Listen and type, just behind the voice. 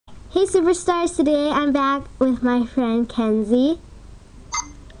Hey Superstars, today I'm back with my friend Kenzie.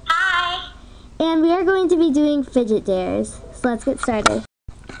 Hi! And we are going to be doing fidget dares. So let's get started.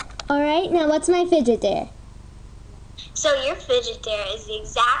 Alright, now what's my fidget dare? So your fidget dare is the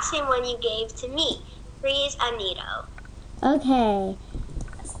exact same one you gave to me. Freeze a needle. Okay,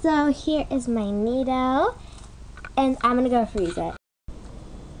 so here is my needle. And I'm going to go freeze it.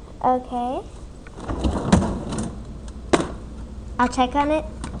 Okay. I'll check on it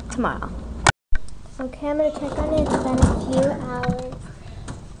tomorrow. Okay, I'm going to check on it. It's been a few hours.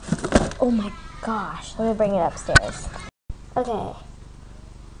 Oh my gosh. Let me bring it upstairs. Okay.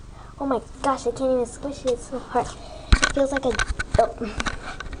 Oh my gosh, I can't even squish it. It's so hard. It feels like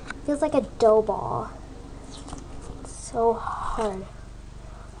a dough ball. It's so hard.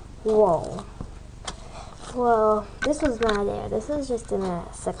 Whoa. Whoa. This was not there. This is just a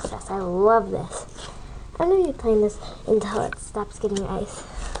success. I love this. I'm going to be playing this until it stops getting ice.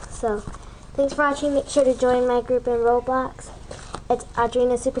 So, thanks for watching. Make sure to join my group in Roblox. It's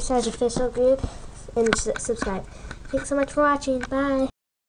Audrina Superstars official group. And subscribe. Thanks so much for watching. Bye.